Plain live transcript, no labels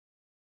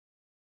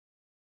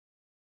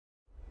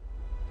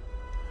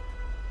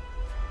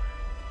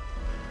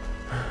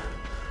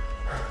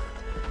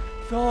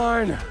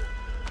Thorn!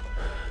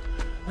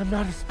 I'm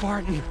not a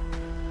Spartan.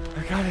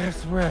 I gotta have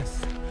some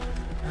rest.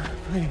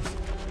 Please.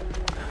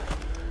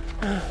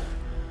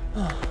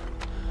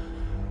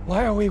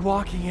 Why are we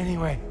walking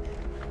anyway?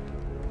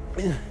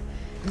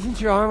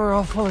 Isn't your armor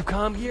all full of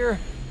comm gear?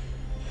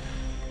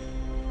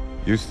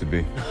 Used to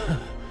be.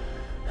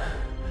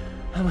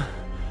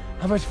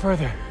 How much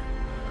further?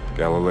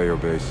 Galileo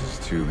base is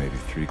 2, maybe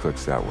 3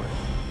 clicks that way.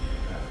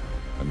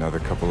 Another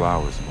couple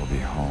hours and we'll be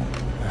home.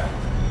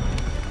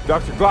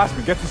 Dr.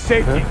 Glassman, get to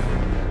safety!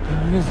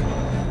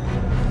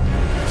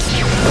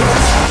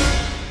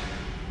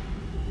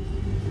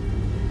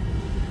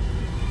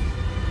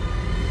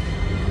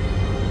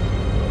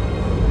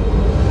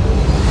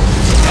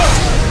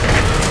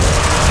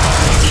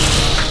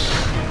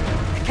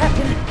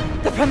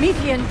 Captain, the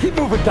Prometheans! Keep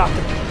moving,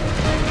 Doctor!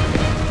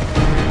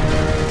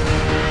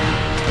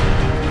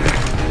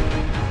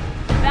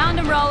 Found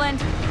him, Roland.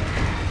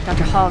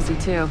 Dr. Halsey,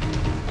 too.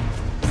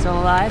 Still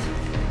alive?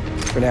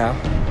 For now.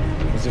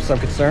 Is there some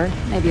concern?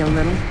 Maybe a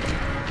little.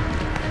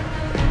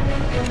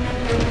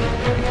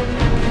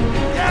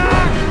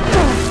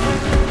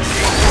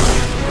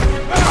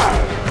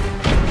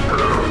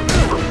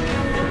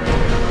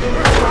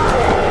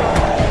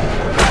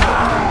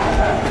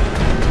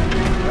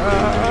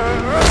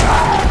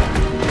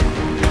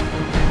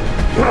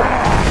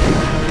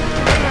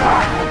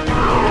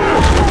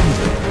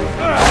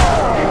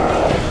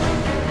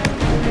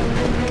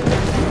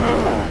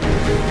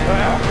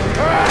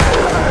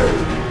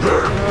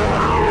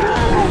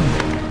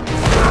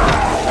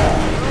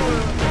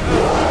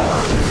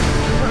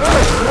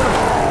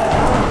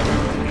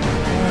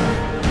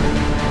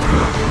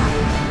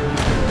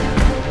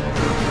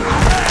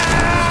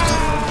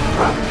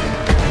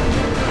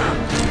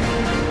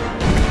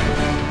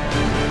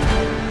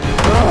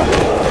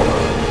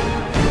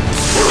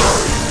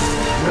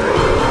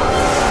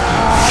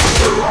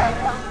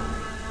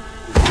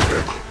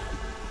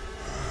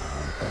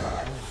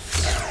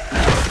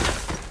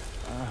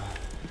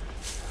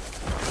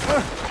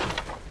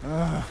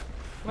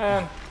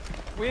 Man,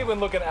 we've been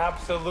looking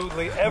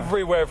absolutely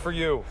everywhere for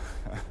you.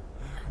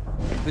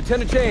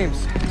 Lieutenant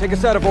James, take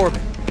us out of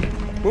orbit.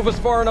 Move us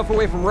far enough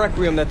away from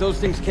Requiem that those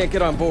things can't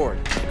get on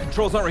board.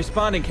 Controls aren't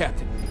responding,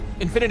 Captain.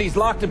 Infinity's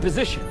locked in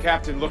position.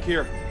 Captain, look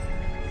here.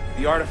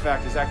 The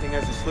artifact is acting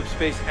as a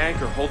slipspace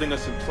anchor, holding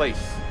us in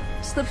place.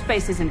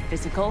 Slipspace isn't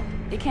physical.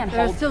 It can't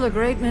There are hold... still a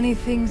great many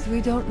things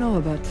we don't know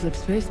about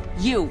slipspace.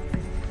 You!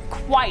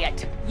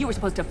 Quiet! You were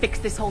supposed to fix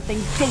this whole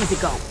thing days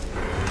ago.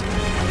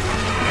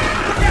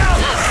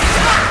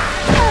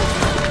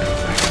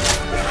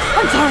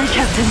 I'm sorry,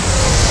 Captain.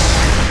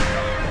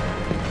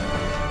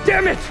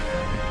 Damn it!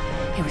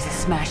 It was a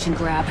smash and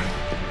grab.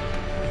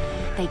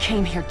 They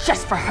came here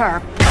just for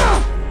her.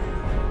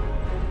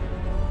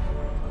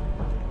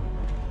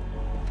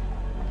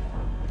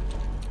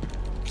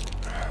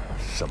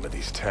 Some of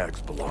these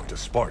tags belong to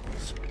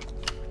Spartans.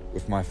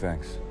 With my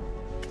thanks.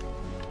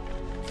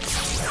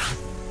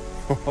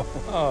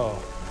 Oh.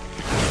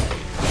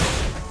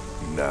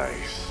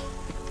 Nice.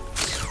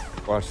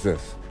 Watch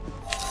this.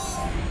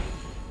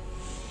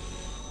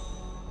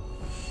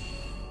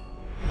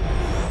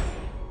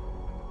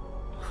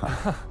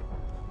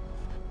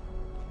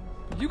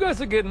 You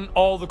guys are getting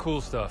all the cool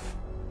stuff.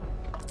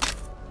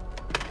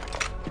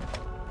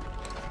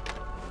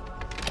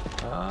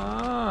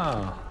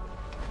 Ah.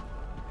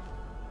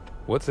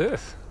 What's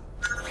this?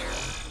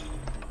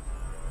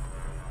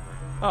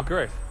 Oh,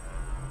 great.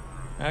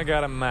 I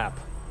got a map.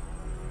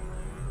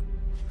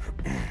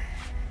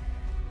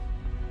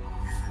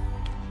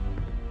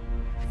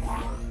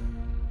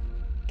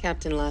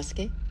 Captain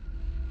Lasky,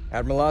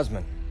 Admiral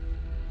Osman,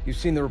 you've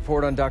seen the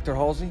report on Dr.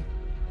 Halsey?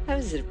 I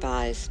was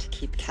advised to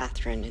keep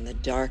Catherine in the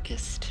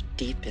darkest,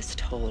 deepest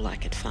hole I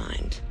could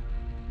find.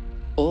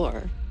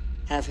 Or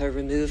have her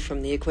removed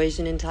from the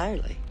equation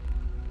entirely.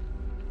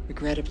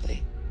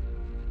 Regrettably,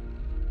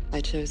 I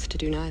chose to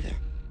do neither.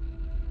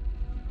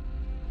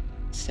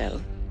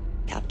 So,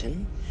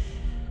 Captain,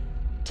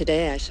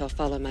 today I shall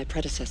follow my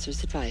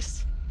predecessor's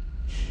advice.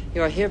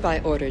 You are hereby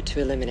ordered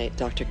to eliminate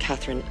Dr.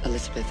 Catherine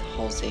Elizabeth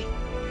Halsey.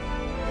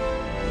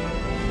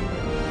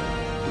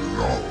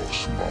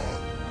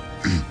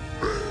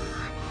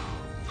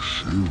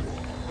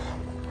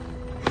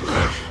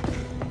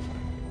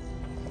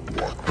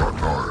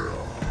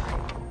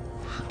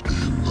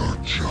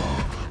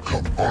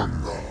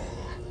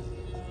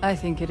 I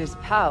think it is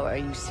power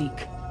you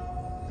seek.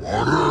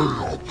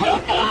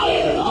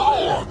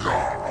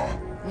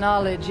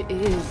 Knowledge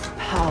is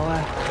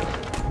power.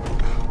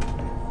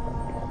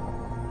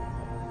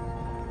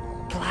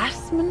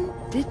 Glassman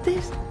did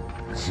this?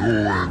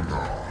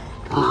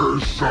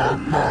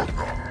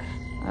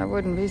 I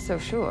wouldn't be so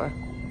sure.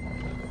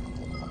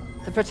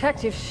 The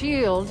protective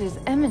shield is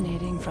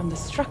emanating from the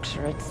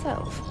structure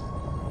itself.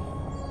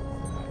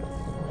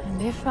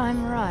 And if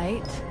I'm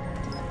right...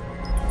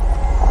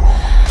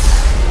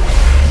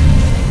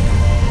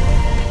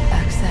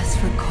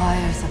 access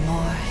requires a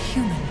more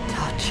human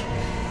touch.